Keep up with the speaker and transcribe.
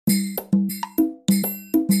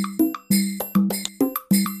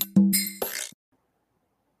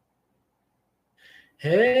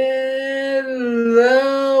Hello,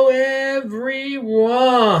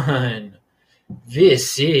 everyone.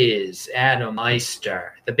 This is Adam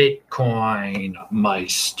Meister, the Bitcoin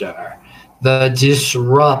Meister, the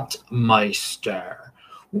Disrupt Meister.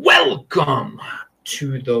 Welcome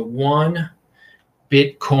to the One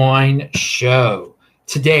Bitcoin Show.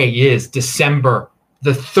 Today is December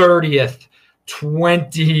the 30th,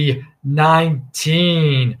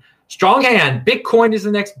 2019. Strong hand. Bitcoin is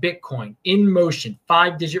the next Bitcoin. In motion.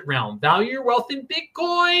 5-digit realm. Value your wealth in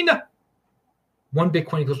Bitcoin. One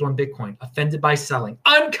Bitcoin equals one Bitcoin. Offended by selling.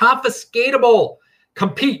 Unconfiscatable.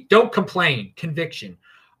 Compete. Don't complain. Conviction.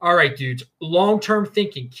 All right, dudes. Long-term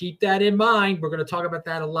thinking. Keep that in mind. We're going to talk about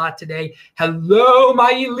that a lot today. Hello,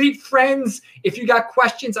 my elite friends. If you got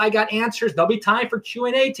questions, I got answers. There'll be time for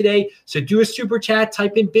Q&A today. So do a super chat.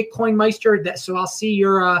 Type in Bitcoin Meister. So I'll see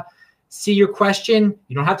your question.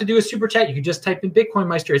 You don't have to do a super chat. You can just type in Bitcoin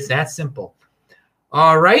Meister. It's that simple.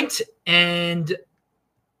 All right. And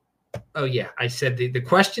oh yeah, I said the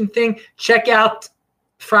question thing. Check out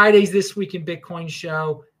Fridays This Week in Bitcoin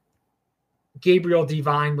Show. Gabriel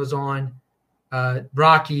Devine was on.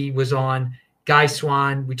 Rocky was on. Guy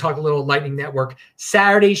Swan. We talked a little Lightning Network.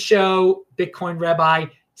 Saturday show, Bitcoin Rabbi.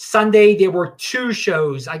 Sunday, there were 2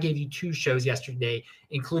 shows. I gave you 2 shows yesterday,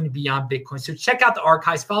 including Beyond Bitcoin. So check out the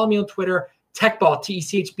archives. Follow me on Twitter, TechBalt,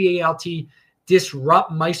 TechBalt,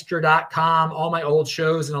 DisruptMeister.com, all my old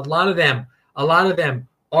shows, and a lot of them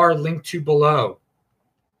are linked to below.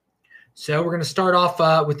 So we're going to start off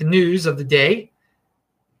with the news of the day.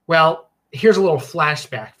 Well, here's a little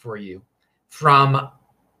flashback for you from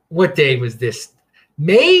what day was this?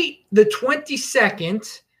 May the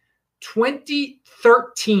 22nd,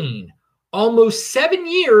 2013, almost 7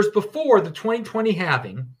 years before the 2020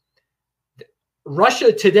 halving.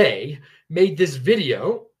 Russia Today made this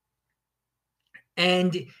video,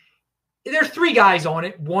 and there are 3 guys on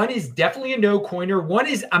it. One is definitely a no-coiner. One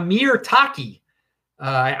is Amir Taki.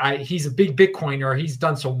 He's a big Bitcoiner. He's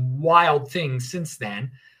done some wild things since then.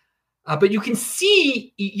 But you can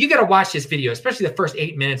see, you got to watch this video, especially the first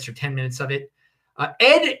 8 minutes or 10 minutes of it.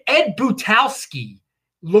 Ed Butowski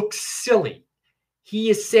looks silly.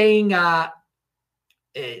 He is saying how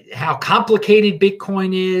complicated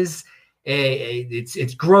Bitcoin is.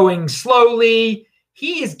 It's growing slowly.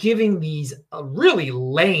 He is giving these really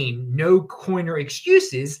lame no-coiner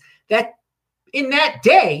excuses that in that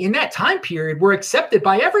day, in that time period, were accepted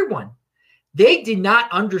by everyone. They did not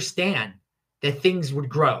understand that things would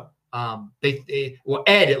grow.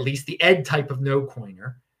 Ed, at least the Ed type of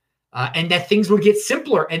no-coiner, and that things would get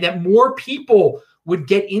simpler and that more people would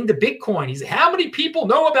get into Bitcoin. He said, how many people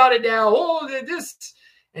know about it now? Oh, this,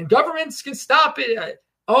 and governments can stop it.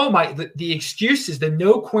 The excuses, the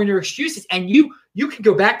no-coiner excuses. And you can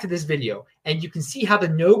go back to this video and you can see how the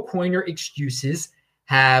no-coiner excuses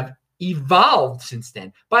have evolved since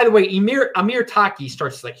then. By the way, Amir Taki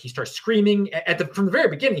starts screaming from the very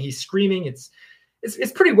beginning. He's screaming. It's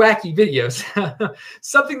pretty wacky videos.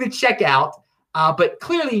 Something to check out. But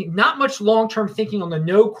clearly not much long-term thinking on the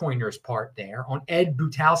no-coiners part there on Ed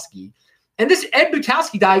Butowski. And this Ed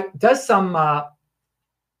Butowski guy does some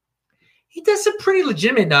pretty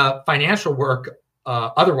legitimate financial work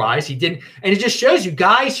otherwise. He didn't, and it just shows you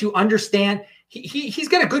guys who understand. He's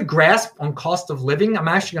got a good grasp on cost of living. I'm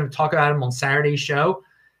actually going to talk about him on Saturday's show.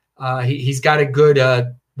 He's got a good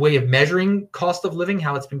way of measuring cost of living,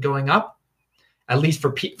 how it's been going up, at least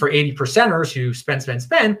for 80%ers who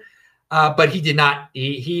spend. But he did not.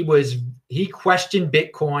 He questioned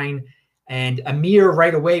Bitcoin, and Amir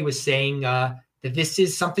right away was saying that this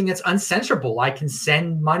is something that's uncensorable. I can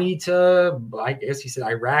send money to, I guess he said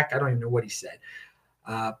Iraq. I don't even know what he said.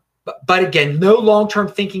 But again, no long-term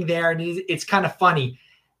thinking there, and it's kind of funny.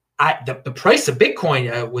 The price of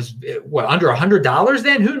Bitcoin was under $100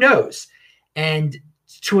 then? Who knows? And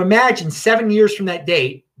to imagine 7 years from that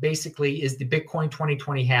date, basically, is the Bitcoin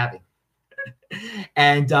 2020 halving.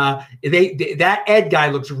 And that Ed guy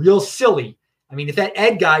looks real silly. I mean, if that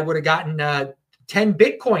Ed guy would have gotten 10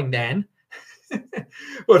 Bitcoin then,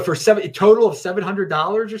 but for a total of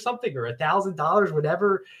 $700 or something, or $1,000,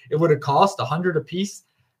 whatever it would have cost, $100 a piece.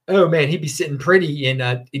 Oh man, he'd be sitting pretty in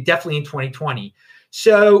definitely in 2020.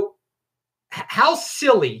 So, how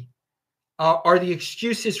silly are the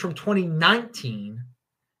excuses from 2019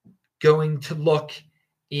 going to look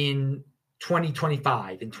in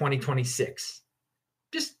 2025 and 2026?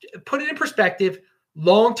 Just put it in perspective,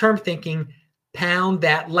 long-term thinking, pound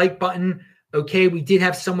that like button. Okay, we did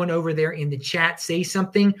have someone over there in the chat say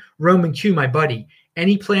something. Roman Q, my buddy,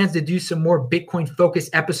 any plans to do some more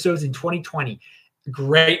Bitcoin-focused episodes in 2020?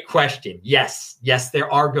 Great question. Yes,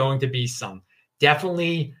 there are going to be some.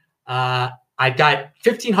 Definitely, I I've got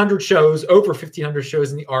 1,500 shows, over 1,500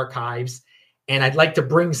 shows in the archives, and I'd like to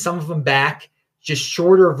bring some of them back, just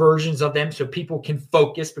shorter versions of them so people can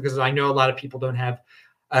focus, because I know a lot of people don't have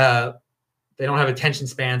attention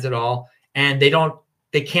spans at all, and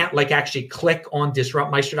they can't like actually click on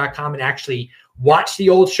disruptmeister.com and actually watch the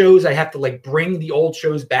old shows. I have to like bring the old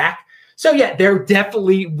shows back. So yeah, there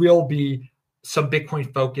definitely will be some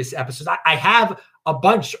Bitcoin focus episodes. I have a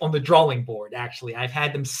bunch on the drawing board, actually. I've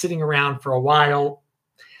had them sitting around for a while.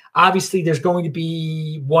 Obviously, there's going to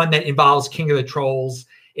be one that involves King of the Trolls.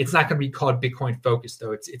 It's not going to be called Bitcoin Focus,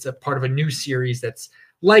 though. It's a part of a new series that's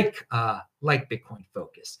like Bitcoin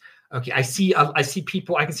Focus. Okay, I see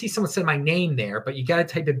people. I can see someone said my name there, but you got to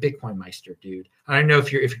type in Bitcoin Meister, dude. I don't know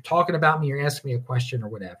if you're talking about me, you're asking me a question or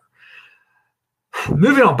whatever.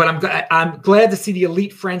 Moving on, but I'm glad to see the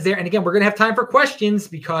elite friends there. And again, we're going to have time for questions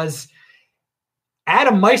because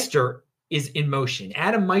Adam Meister is in motion.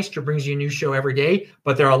 Adam Meister brings you a new show every day,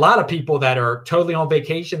 but there are a lot of people that are totally on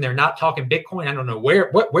vacation. They're not talking Bitcoin. I don't know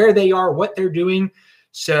where they are, what they're doing.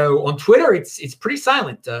 So on Twitter, it's pretty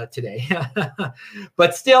silent today.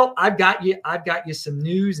 But still, I've got you some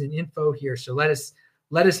news and info here. So let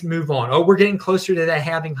us move on. Oh, we're getting closer to that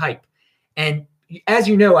halving hype. And as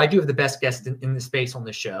you know, I do have the best guest in the space on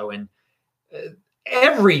the show, and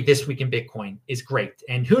every This Week in Bitcoin is great.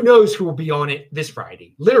 And who knows who will be on it this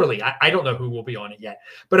Friday? Literally, I don't know who will be on it yet.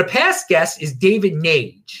 But a past guest is David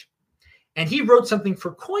Nage, and he wrote something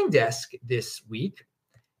for CoinDesk this week,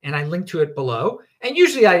 and I linked to it below. And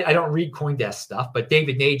usually I don't read CoinDesk stuff, but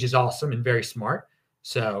David Nage is awesome and very smart.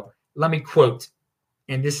 So let me quote,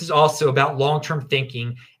 and this is also about long-term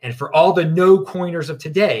thinking, and for all the no coiners of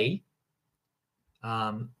today,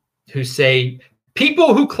 who say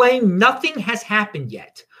people who claim nothing has happened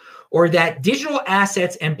yet, or that digital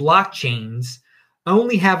assets and blockchains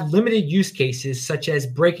only have limited use cases such as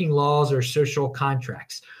breaking laws or social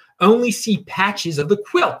contracts, only see patches of the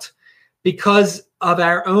quilt because of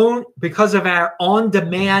our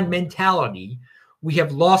on-demand mentality. We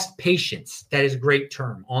have lost patience. That is a great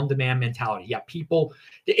term, on-demand mentality. Yeah, people,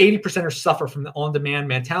 the 80%ers suffer from the on-demand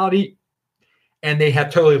mentality, and they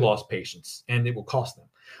have totally lost patience, and it will cost them.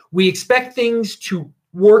 We expect things to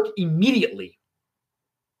work immediately,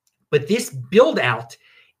 but this build out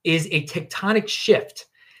is a tectonic shift,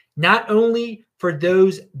 not only for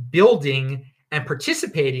those building and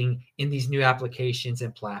participating in these new applications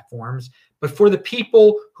and platforms, but for the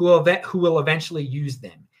people who will eventually use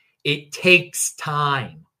them. It takes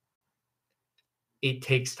time. It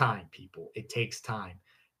takes time, people. It takes time.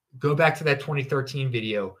 Go back to that 2013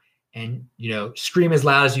 video and, scream as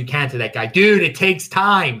loud as you can to that guy. Dude, it takes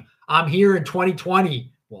time. I'm here in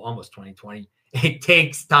 2020. Well, almost 2020. It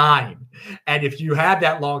takes time. And if you have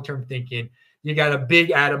that long-term thinking, you got a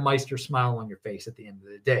big Adam Meister smile on your face at the end of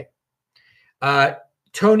the day.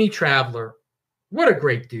 Tony Traveler, what a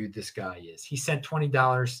great dude this guy is. He sent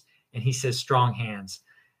 $20 and he says, strong hands.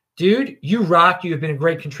 Dude, you rock. You have been a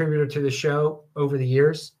great contributor to the show over the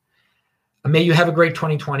years. May you have a great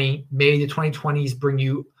 2020. May the 2020s bring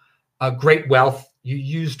you great wealth. You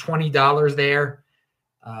use $20 there.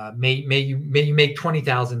 May you make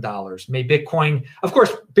 $20,000. May Bitcoin, of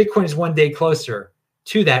course, Bitcoin is one day closer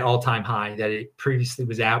to that all-time high that it previously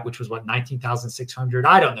was at, which was 19,600.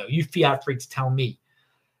 I don't know. You fiat freaks tell me.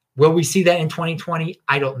 Will we see that in 2020?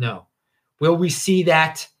 I don't know. Will we see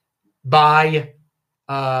that by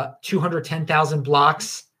 210,000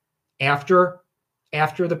 blocks after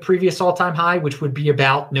the previous all-time high, which would be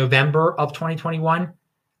about November of 2021?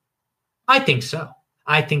 I think so.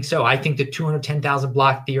 I think the 210,000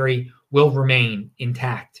 block theory will remain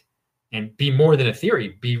intact and be more than a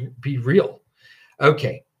theory, be real.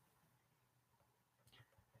 Okay.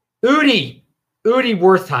 Udi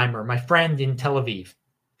Wertheimer, my friend in Tel Aviv.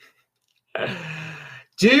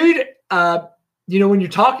 Dude, when you're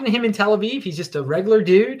talking to him in Tel Aviv, he's just a regular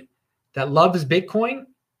dude that loves Bitcoin,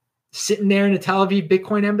 sitting there in the Tel Aviv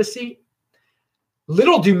Bitcoin embassy.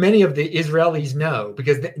 Little do many of the Israelis know,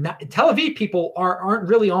 because Tel Aviv people aren't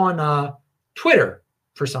really on Twitter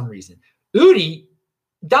for some reason. Udi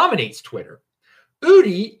dominates Twitter.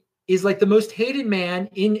 Udi is like the most hated man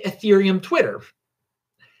in Ethereum Twitter.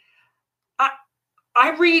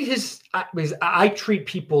 I read I treat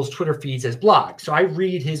people's Twitter feeds as blogs. So I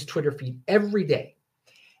read his Twitter feed every day.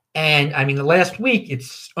 And I mean, the last week,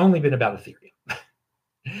 it's only been about Ethereum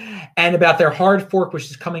and about their hard fork, which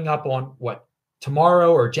is coming up on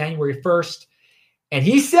tomorrow or January 1st. And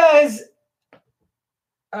he says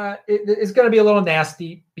it's going to be a little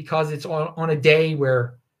nasty because it's on a day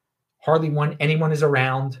where hardly anyone is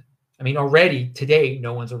around. I mean, already today,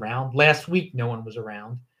 no one's around. Last week, no one was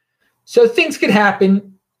around. So things could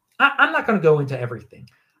happen. I'm not going to go into everything.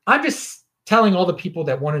 I'm just telling all the people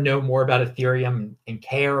that want to know more about Ethereum and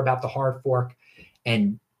care about the hard fork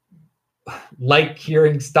and like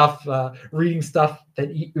hearing stuff, reading stuff that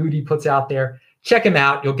Udi puts out there. Check him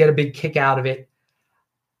out. You'll get a big kick out of it.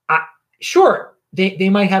 Sure, they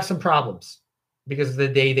might have some problems because of the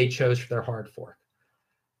day they chose for their hard fork.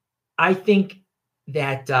 I think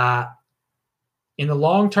that in the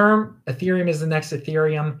long term, Ethereum is the next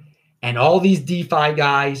Ethereum, and all these DeFi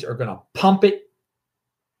guys are going to pump it.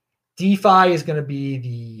 DeFi is going to be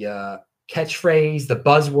the catchphrase, the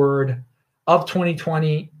buzzword of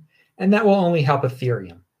 2020, and that will only help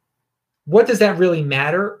Ethereum. What does that really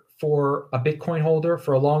matter for a Bitcoin holder,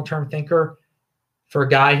 for a long-term thinker, for a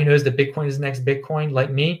guy who knows that Bitcoin is the next Bitcoin like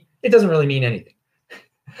me? It doesn't really mean anything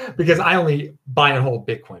because I only buy and hold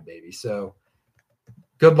Bitcoin, baby. So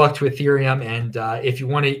good luck to Ethereum. And if you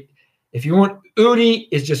want, Udi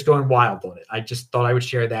is just going wild on it. I just thought I would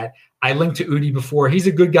share that. I linked to Udi before. He's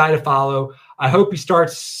a good guy to follow. I hope he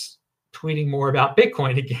starts tweeting more about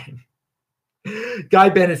Bitcoin again. Guy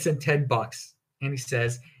Bennett sent $10 and he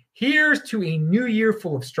says, here's to a new year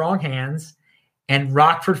full of strong hands and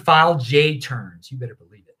Rockford file J turns. You better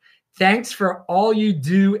believe it. Thanks for all you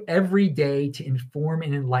do every day to inform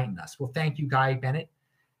and enlighten us. Well, thank you, Guy Bennett.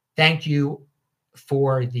 Thank you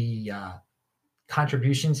for the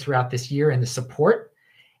contributions throughout this year and the support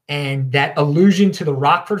and that allusion to the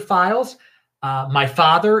Rockford files. My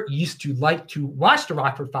father used to like to watch the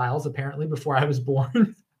Rockford files apparently before I was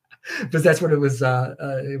born because that's what it was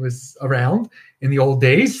around in the old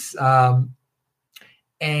days.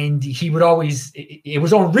 And he would always, it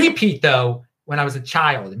was on repeat though, when I was a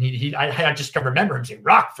child. And I just remember him saying,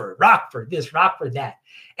 Rockford, Rockford, this, Rockford, that.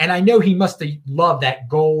 And I know he must have loved that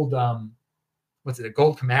gold, what's it, a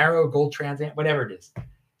gold Camaro, gold Trans Am, whatever it is.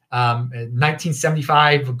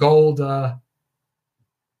 1975 gold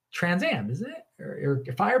Trans Am, isn't it? Or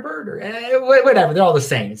Firebird or whatever. They're all the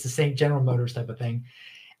same. It's the same General Motors type of thing.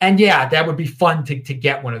 And yeah, that would be fun to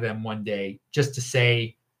get one of them one day just to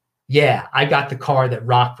say, yeah, I got the car that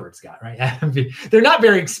Rockford's got, right? They're not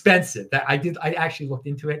very expensive. I actually looked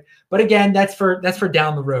into it, but again, that's for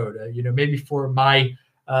down the road. Maybe for my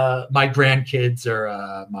grandkids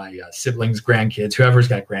or my siblings' grandkids, whoever's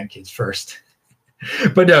got grandkids first.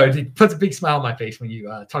 But no, it puts a big smile on my face when you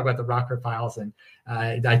talk about the Rockford files, and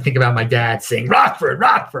I think about my dad saying Rockford,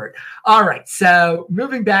 Rockford. All right, so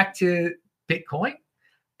moving back to Bitcoin.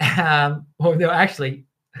 Well, no, actually.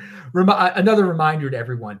 Another reminder to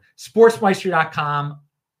everyone, sportsmeister.com.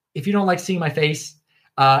 If you don't like seeing my face,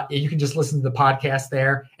 you can just listen to the podcast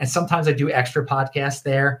there. And sometimes I do extra podcasts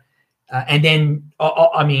there. And then,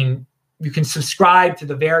 you can subscribe to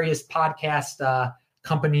the various podcast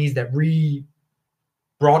companies that rebroadcast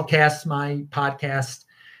my podcast.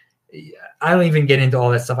 I don't even get into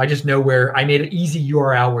all that stuff. I just know where I made an easy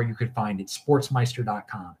URL where you could find it,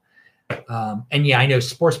 sportsmeister.com. And yeah, I know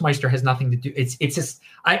Sportsmeister has nothing to do. It's just,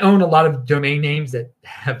 I own a lot of domain names that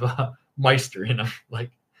have Meister in them.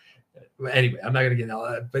 Like, anyway, I'm not going to get into all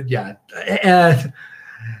that, but yeah.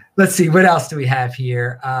 Let's see, what else do we have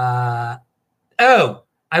here? I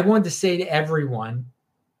wanted to say to everyone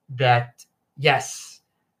that yes,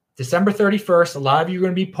 December 31st, a lot of you are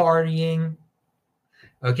going to be partying.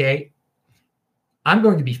 Okay. I'm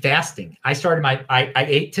going to be fasting. I started I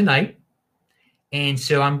ate tonight. And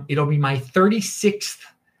so it'll be my 36th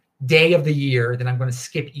day of the year that I'm going to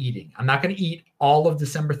skip eating. I'm not going to eat all of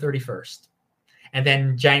December 31st. And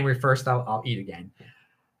then January 1st, I'll eat again.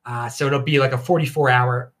 So it'll be like a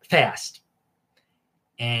 44-hour fast.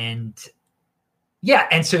 And yeah,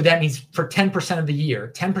 and so that means for 10% of the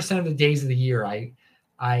year, 10% of the days of the year,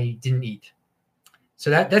 I didn't eat. So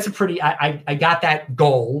that's a pretty, I got that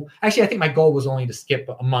goal. Actually, I think my goal was only to skip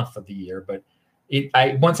a month of the year, but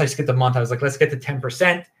once I skipped a month, I was like, let's get to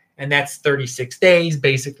 10%. And that's 36 days,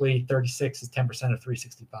 basically. 36 is 10% of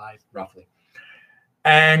 365, roughly.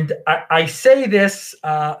 And I say this,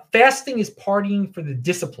 fasting is partying for the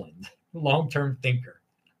disciplined long-term thinker.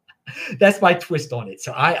 That's my twist on it.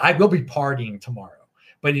 So I will be partying tomorrow,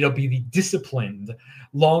 but it'll be the disciplined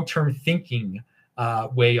long-term thinking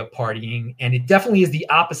way of partying. And it definitely is the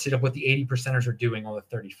opposite of what the 80%ers are doing on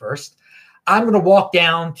the 31st. I'm going to walk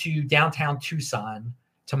down to downtown Tucson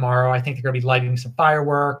tomorrow. I think they're going to be lighting some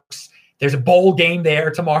fireworks. There's a bowl game there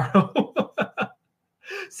tomorrow.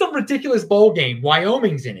 Some ridiculous bowl game.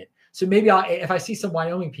 Wyoming's in it. So maybe if I see some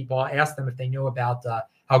Wyoming people, I'll ask them if they know about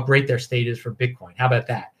how great their state is for Bitcoin. How about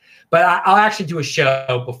that? But I'll actually do a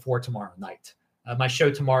show before tomorrow night. My show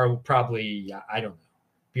tomorrow will probably, I don't know,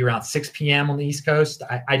 be around 6 p.m. on the East Coast.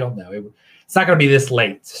 I don't know. It's not going to be this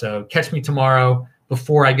late. So catch me tomorrow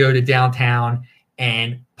before I go to downtown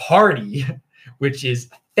and party, which is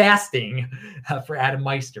fasting for Adam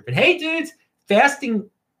Meister. But hey, dudes, fasting,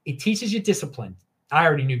 it teaches you discipline. I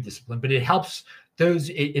already knew discipline, but it helps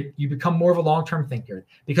you become more of a long-term thinker,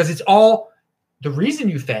 because the reason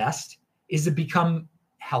you fast is to become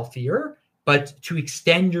healthier, but to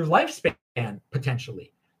extend your lifespan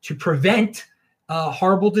potentially, to prevent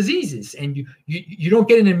horrible diseases. And you don't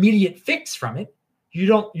get an immediate fix from it.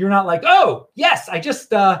 You're not like, oh yes, I just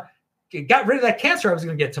got rid of that cancer I was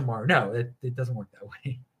going to get tomorrow. No, it doesn't work that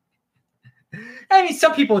way. I mean,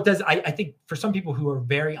 some people it does. I think for some people who are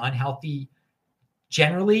very unhealthy,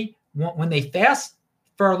 generally, when they fast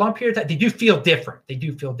for a long period of time, they do feel different.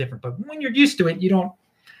 But when you're used to it, you're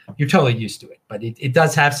totally used to it. But it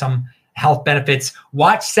does have some health benefits.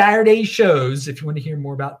 Watch Saturday shows if you want to hear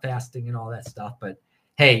more about fasting and all that stuff. But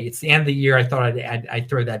hey, it's the end of the year. I thought I'd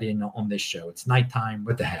throw that in on this show. It's nighttime.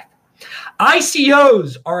 What the heck?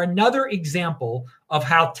 ICOs are another example of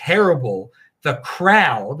how terrible the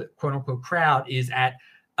crowd, quote unquote crowd, is at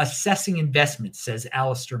assessing investments, says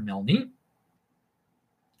Alistair Milne.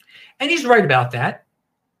 And he's right about that.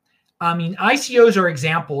 I mean, ICOs are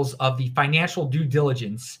examples of the financial due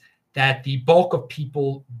diligence that the bulk of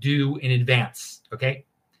people do in advance, okay?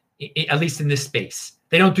 At least in this space.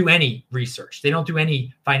 They don't do any research. They don't do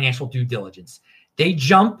any financial due diligence. They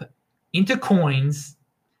jump into coins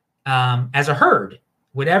as a herd.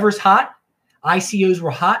 Whatever's hot, ICOs were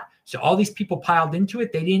hot, so all these people piled into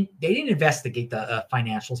it. They didn't investigate the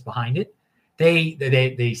financials behind it.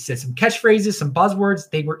 They said some catchphrases, some buzzwords.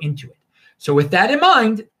 They were into it. So with that in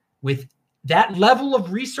mind, with that level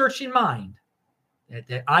of research in mind,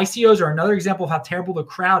 that ICOs are another example of how terrible the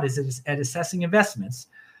crowd is at assessing investments.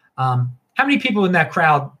 How many people in that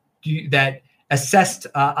crowd that assessed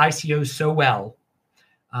ICOs so well?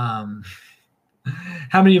 How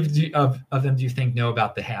many of them do you think know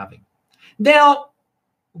about the halving? Now,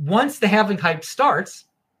 once the halving hype starts,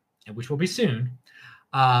 and which will be soon,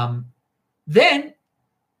 then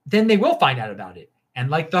they will find out about it. And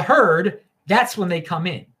like the herd, that's when they come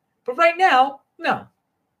in. But right now, no.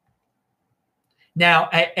 Now,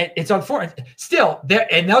 it's unfortunate. Still,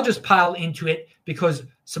 they'll just pile into it because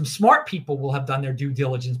some smart people will have done their due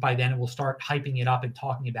diligence by then and will start hyping it up and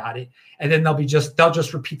talking about it. And then they'll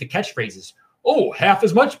just repeat the catchphrases. Oh, half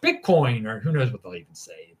as much Bitcoin, or who knows what they'll even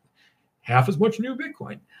say. Half as much new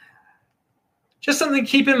Bitcoin. Just something to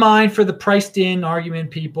keep in mind for the priced in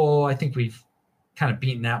argument people. I think we've kind of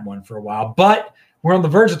beaten that one for a while, but we're on the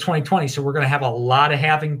verge of 2020. So we're going to have a lot of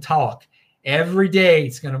halving talk every day.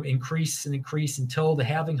 It's going to increase and increase until the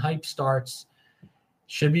halving hype starts.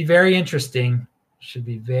 Should be very interesting.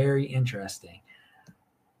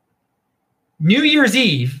 New Year's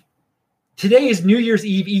Eve. Today is New Year's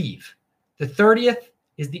Eve. The 30th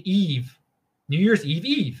is the eve. New Year's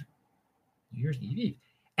Eve.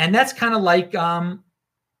 And that's kind of like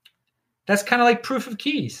proof of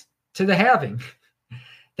keys to the halving.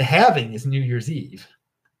 The halving is New Year's Eve.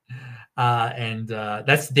 And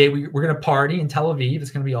that's the day we're going to party in Tel Aviv.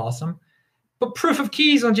 It's going to be awesome. But proof of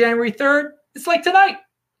keys on January 3rd, it's like tonight.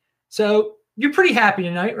 So you're pretty happy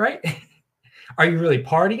tonight, right? Are you really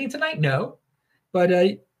partying tonight? No. But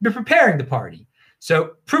you're preparing to party.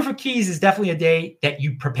 So proof of keys is definitely a day that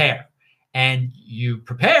you prepare. And you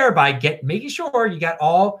prepare by making sure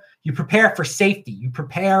you prepare for safety. You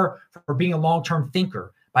prepare for being a long-term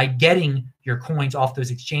thinker by getting your coins off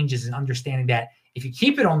those exchanges and understanding that if you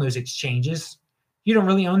keep it on those exchanges, you don't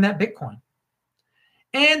really own that Bitcoin.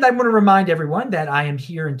 And I want to remind everyone that I am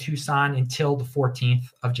here in Tucson until the 14th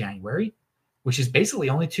of January, which is basically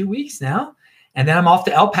only 2 weeks now. And then I'm off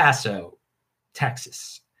to El Paso,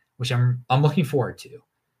 Texas, which I'm looking forward to.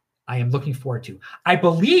 I am looking forward to. I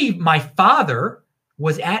believe my father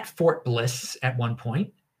was at Fort Bliss at one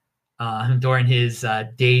point during his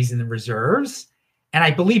days in the reserves. And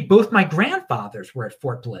I believe both my grandfathers were at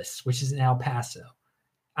Fort Bliss, which is in El Paso.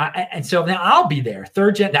 And so now I'll be there.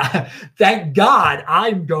 Third gen. Now, thank God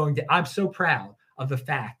I'm so proud of the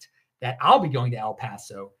fact that I'll be going to El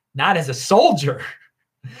Paso, not as a soldier,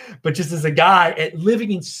 but just as a guy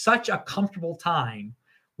living in such a comfortable time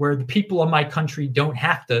where the people of my country don't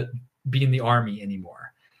have to be in the army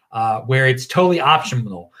anymore, where it's totally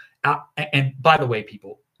optional. And by the way,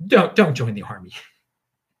 people, don't join the army.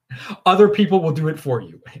 Other people will do it for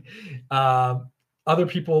you. Other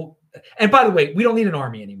people, and by the way, we don't need an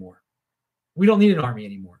army anymore.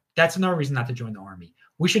 That's another reason not to join the army.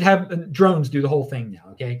 We should have drones do the whole thing now.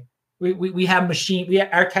 Okay, we have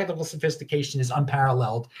our technical sophistication is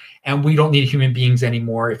unparalleled, and we don't need human beings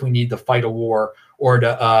anymore if we need to fight a war or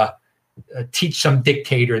to teach some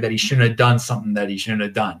dictator that he shouldn't have done something that he shouldn't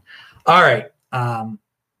have done. All right.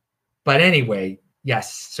 But anyway,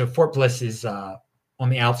 Yes. So Fort Bliss is on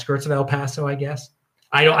the outskirts of El Paso, I guess.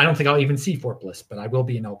 I don't think I'll even see Fort Bliss, but I will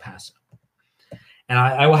be in El Paso. And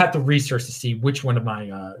I will have to research to see which one of my,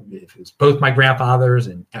 if it's both my grandfathers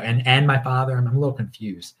and my father. I'm a little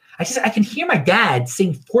confused. I can hear my dad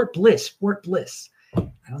saying Fort Bliss, Fort Bliss. I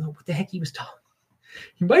don't know what the heck he was talking.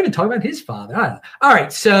 He might even talk about his father. I don't know. All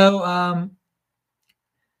right. So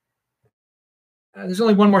there's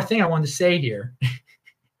only one more thing I wanted to say here.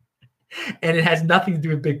 And it has nothing to do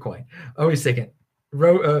with Bitcoin. Oh, wait a second.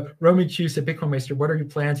 Roman Q said, Bitcoin Meister, what are your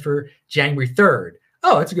plans for January 3rd?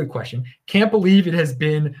 Oh, that's a good question. Can't believe it has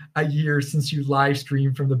been a year since you live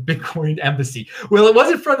streamed from the Bitcoin Embassy. Well, it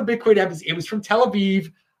wasn't from the Bitcoin Embassy. It was from Tel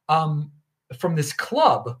Aviv, from this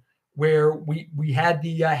club where we had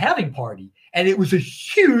the halving party. And it was a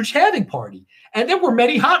huge halving party. And there were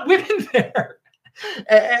many hot women there.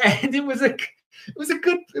 And it was a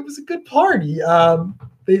good party.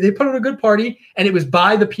 They put on a good party, and it was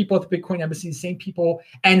by the people at the Bitcoin Embassy, the same people,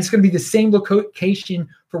 and it's going to be the same location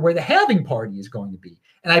for where the halving party is going to be.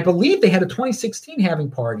 And I believe they had a 2016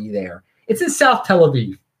 halving party there. It's in South Tel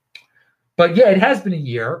Aviv. But yeah, it has been a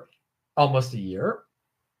year, almost a year.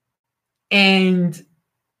 And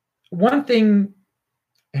one thing,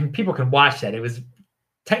 and people can watch that, it was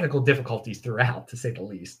technical difficulties throughout, to say the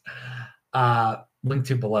least. Link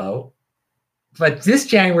to below. But this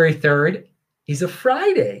January 3rd is a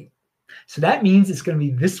Friday. So that means it's going to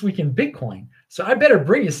be This Week in Bitcoin. So I better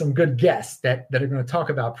bring you some good guests that are going to talk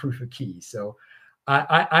about proof of key. So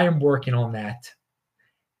I am working on that.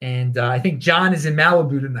 And I think John is in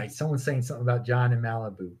Malibu tonight. Someone's saying something about John in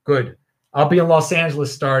Malibu. Good. I'll be in Los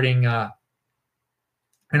Angeles starting. And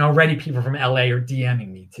already people from LA are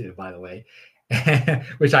DMing me too, by the way,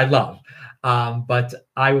 which I love. But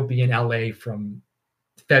I will be in LA from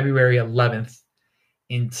February 11th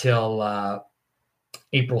until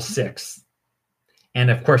April 6th. And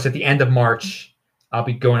of course, at the end of March, I'll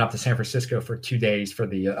be going up to San Francisco for 2 days for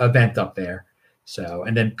the event up there. So,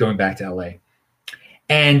 and then going back to LA.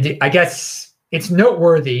 And I guess it's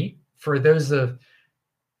noteworthy for those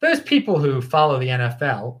people who follow the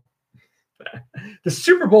NFL. The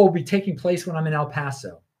Super Bowl will be taking place when I'm in El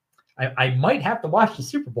Paso. I might have to watch the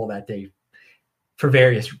Super Bowl that day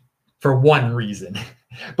for one reason,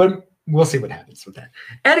 but we'll see what happens with that.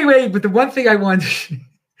 Anyway, but the one thing I want to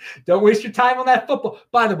don't waste your time on that football.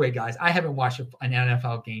 By the way, guys, I haven't watched an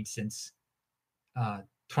NFL game since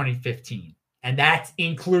 2015, and that's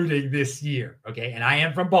including this year. Okay, and I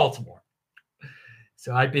am from Baltimore,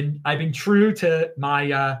 so I've been true to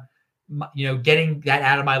my getting that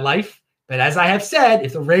out of my life. But as I have said,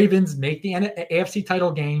 if the Ravens make the AFC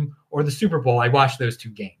title game or the Super Bowl, I watch those two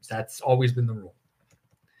games. That's always been the rule.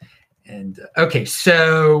 And okay,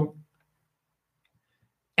 so,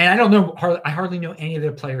 and I don't know, I hardly know any of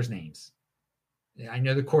the players' names. I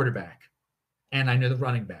know the quarterback, and I know the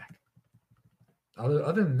running back.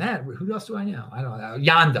 Other than that, who else do I know? I don't know.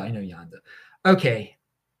 Yanda, I know Yanda. Okay.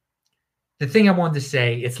 The thing I wanted to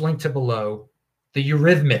say, it's linked to below. The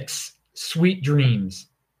Eurythmics, Sweet Dreams.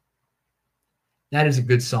 That is a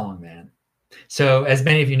good song, man. So as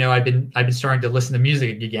many of you know, I've been starting to listen to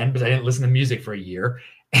music again, because I didn't listen to music for a year.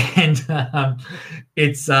 And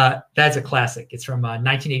that's a classic. It's from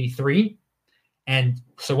 1983. And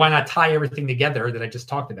so why not tie everything together that I just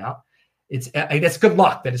talked about? That's good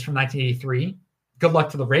luck that it's from 1983. Good luck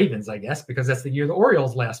to the Ravens, I guess, because that's the year the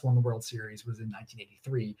Orioles last won the World Series, was in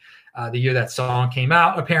 1983. The year that song came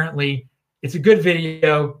out, apparently. It's a good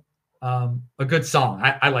video. A good song.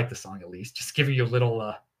 I like the song, at least. Just giving you a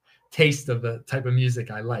little taste of the type of music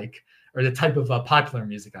I like, or the type of popular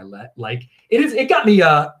music I like. It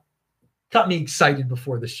got me excited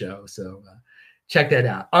before the show. So check that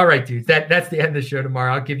out. All right, dude. That's the end of the show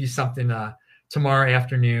tomorrow. I'll give you something tomorrow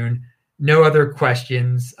afternoon. No other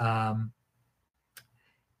questions. When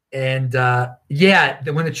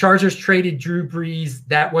the Chargers traded Drew Brees,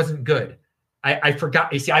 that wasn't good. I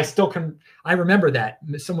forgot. You see, I remember that.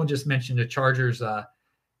 Someone just mentioned the Chargers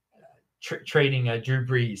trading Drew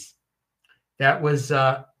Brees. That was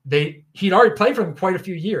he'd already played for them quite a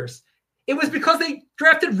few years. It was because they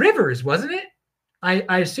drafted Rivers, wasn't it?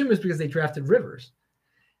 I assume it was because they drafted Rivers.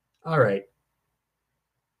 All right.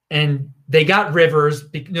 And they got Rivers.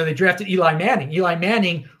 They drafted Eli Manning. Eli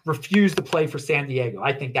Manning refused to play for San Diego.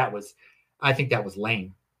 I think that was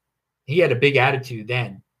lame. He had a big attitude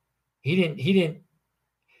then. He didn't.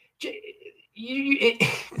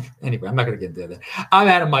 Anyway, I'm not going to get into that. I'm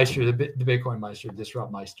Adam Meister, the Bitcoin Meister,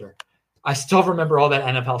 Disrupt Meister. I still remember all that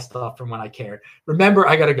NFL stuff from when I cared. Remember,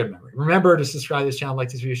 I got a good memory. Remember to subscribe to this channel, like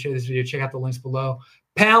this video, share this video, check out the links below.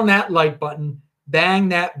 Pound that like button, bang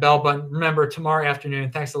that bell button. Remember, tomorrow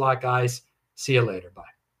afternoon. Thanks a lot, guys. See you later.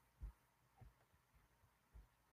 Bye.